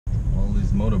all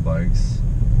these motorbikes,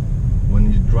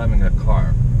 when you're driving a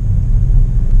car,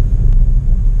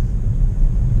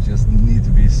 you just need to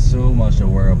be so much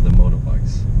aware of the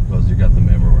motorbikes because you got them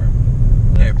everywhere.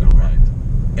 Left and right.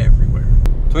 Everywhere.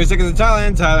 20 seconds in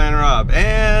Thailand, Thailand Rob,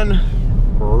 and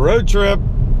road trip.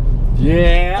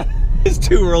 Yeah. It's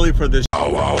too early for this.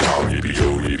 Oh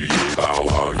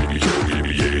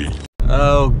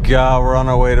God, we're on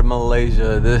our way to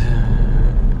Malaysia.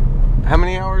 How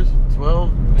many hours?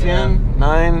 12, 10, Yeah,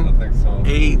 9, I think so.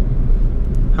 8.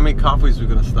 How many coffees are we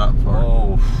gonna stop for?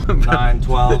 Oh, 9,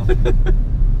 12.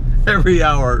 Every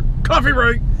hour. Coffee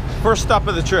break. First stop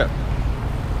of the trip.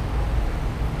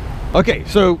 Okay,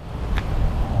 so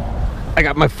I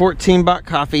got my 14 baht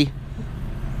coffee,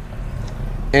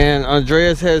 and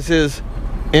Andreas has his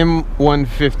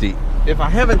M150. If I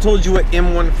haven't told you what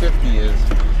M150 is,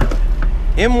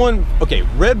 okay,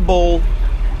 Red Bull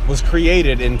was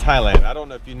created in Thailand. I don't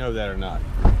know if you know that or not.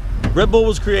 Red Bull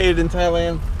was created in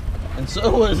Thailand, and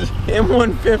so was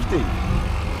M150.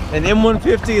 And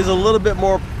M150 is a little bit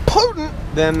more potent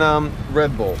than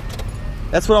Red Bull.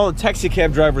 That's what all the taxi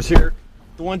cab drivers here,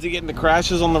 the ones that get into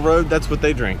crashes on the road, that's what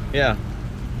they drink. Yeah.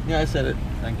 Yeah, I said it.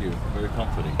 Thank you. Very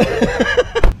comforting.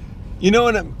 You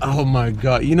know, oh my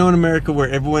God, you know in America where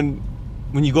everyone,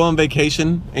 when you go on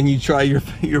vacation and you try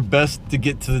your best to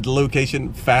get to the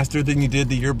location faster than you did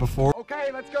the year before?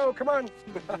 Okay, let's go. Come on.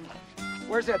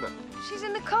 Where's Edna? She's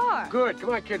in the car. Good. Come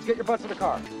on, kids. Get your butts in the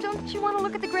car. Don't you want to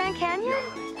look at the Grand Canyon?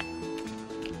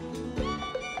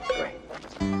 Great.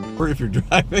 Or if you're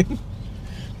driving.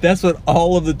 That's what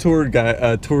all of the tour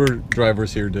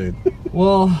drivers here do.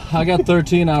 Well, I got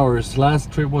 13 hours.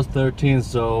 Last trip was 13,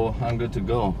 so I'm good to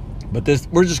go. But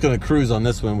we're just gonna cruise on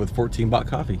this one with 14 baht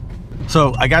coffee.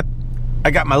 So I got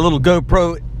my little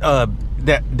GoPro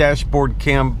dashboard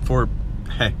cam for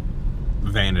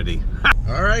vanity.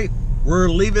 All right, we're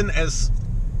leaving as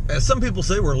some people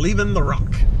say, we're leaving the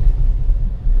rock.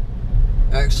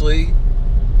 Actually,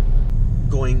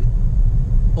 going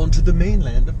onto the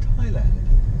mainland of Thailand.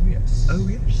 Yes. Oh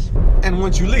yes. And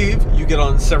once you leave, you get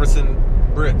on Saracen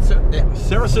Bridge, the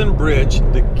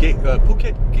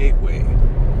Phuket Gateway.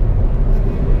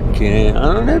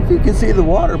 I don't know if you can see the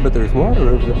water, but there's water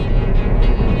over there.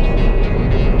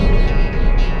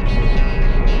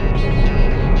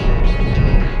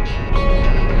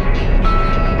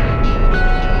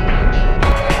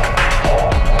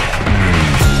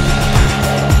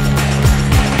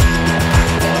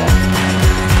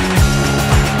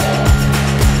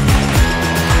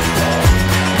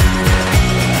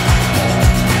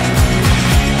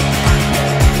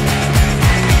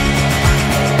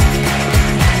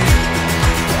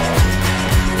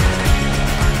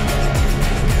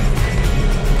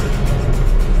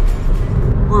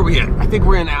 I think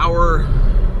we're an hour,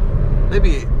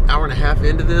 maybe an hour and a half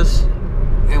into this,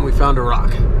 and we found a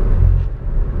rock.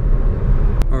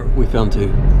 Or we found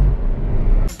two.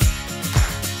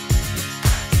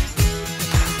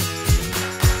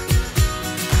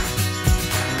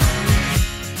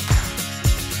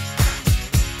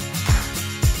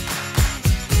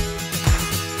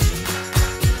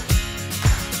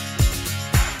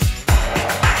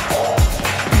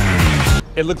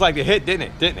 It looked like it hit, didn't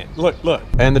it? Didn't it? Look, look.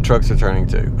 And the trucks are turning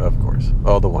too, of course.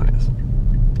 Oh, the one is.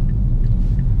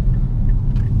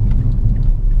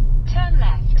 Turn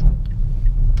left.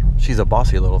 She's a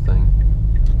bossy little thing.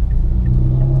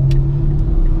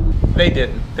 They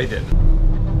didn't. They didn't.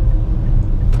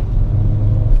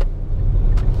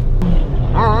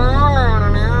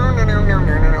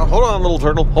 Hold on, little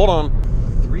turtle. Hold on.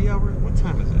 3 hours? What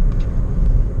time is it?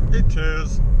 It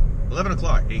is 11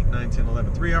 o'clock. 8, 9, 10,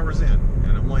 11. 3 hours in.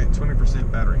 And I'm only at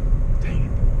 20% battery. Dang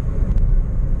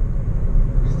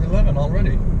It's 11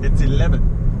 already. it. It's 11.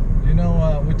 You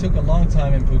know, we took a long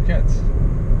time in Phuket. It's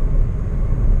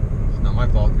not my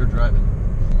fault. You're driving.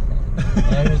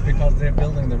 That was because they're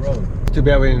building the road. It's too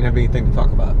bad we didn't have anything to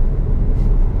talk about.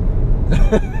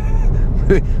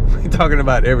 We're talking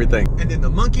about everything. And then the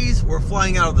monkeys were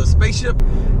flying out of the spaceship.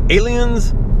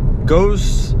 Aliens,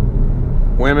 ghosts,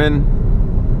 women.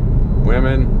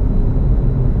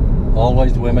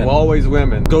 Always women. Always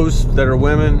women. Ghosts that are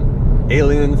women.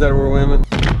 Aliens that were women.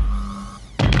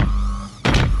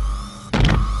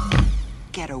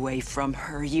 Get away from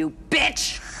her, you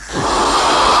bitch!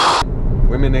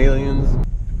 Women aliens.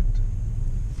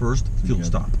 First fuel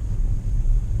stop.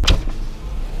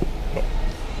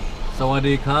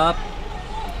 Sawadee Krap.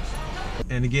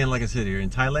 And again, like I said here, in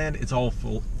Thailand, it's all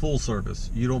full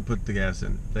service. You don't put the gas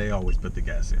in. They always put the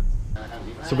gas in.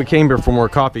 So we came here for more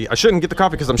coffee. I shouldn't get the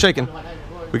coffee because I'm shaking.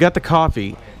 We got the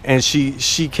coffee, and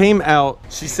she came out.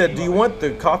 She said, "Do you want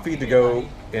the coffee to go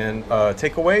and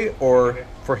takeaway or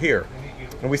for here?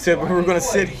 And we said we were going to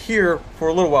sit here for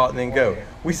a little while and then go.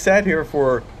 We sat here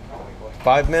for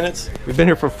 5 minutes. We've been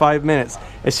here for 5 minutes,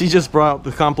 and she just brought out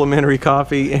the complimentary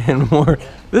coffee and more.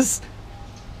 This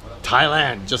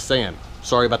Thailand, just saying.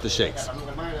 Sorry about the shakes.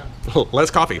 Less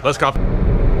coffee, less coffee.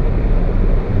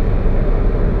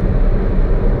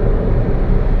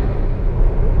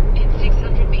 In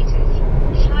 600 meters,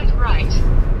 slide right.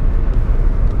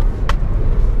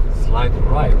 Slide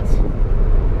right.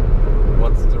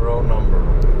 What's the road number?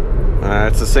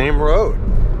 It's the same road.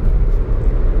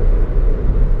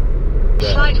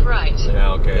 Slide right.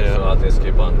 Yeah, okay, Yeah. so I'll just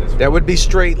keep on this. That would be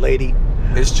straight, lady.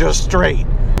 It's just straight.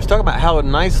 Let's talk about how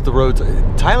nice the roads are.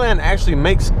 Thailand actually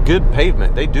makes good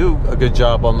pavement. They do a good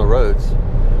job on the roads.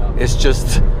 It's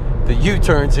just the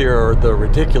U-turns here are the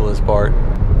ridiculous part.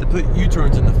 They put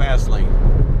U-turns in the fast lane.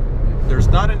 There's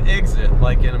not an exit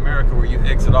like in America where you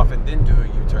exit off and then do a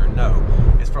U-turn. No,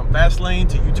 it's from fast lane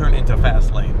to U-turn into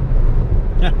fast lane.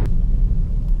 Yeah.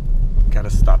 Gotta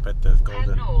stop at the Head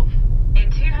golden. north. In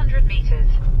 200 meters,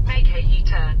 make a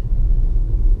U-turn.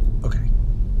 Okay.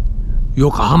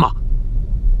 Yokohama.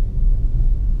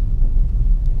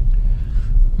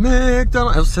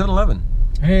 McDonald's. 7-Eleven.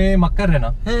 Hey,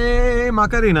 Macarena. Hey,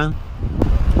 Macarena.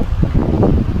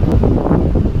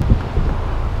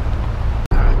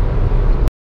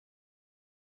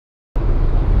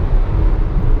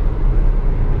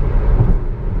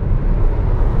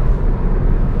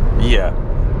 Yeah,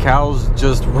 cows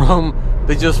just roam.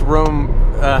 They just roam.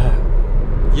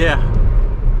 Yeah.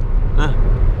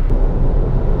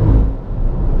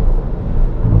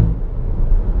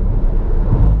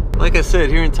 Like I said,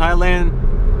 here in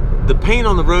Thailand, the paint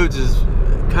on the roads is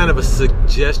kind of a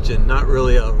suggestion, not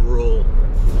really a rule.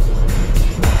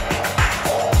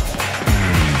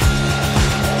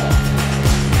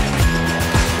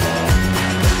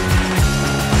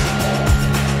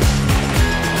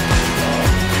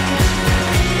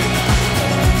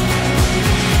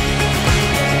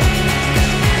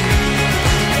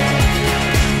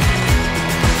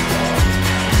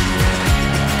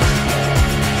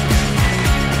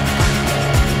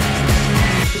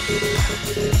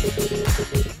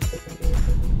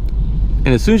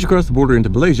 And as soon as you cross the border into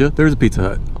Malaysia, there's a Pizza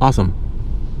Hut. Awesome.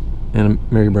 And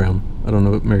a Mary Brown. I don't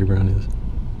know what Mary Brown is.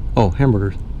 Oh,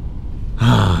 hamburgers.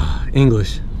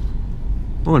 English.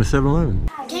 Oh, and a 7-Eleven.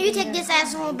 Can you take this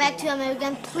asshole back to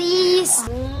America, please?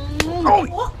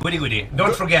 Goody goody,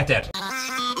 don't forget that.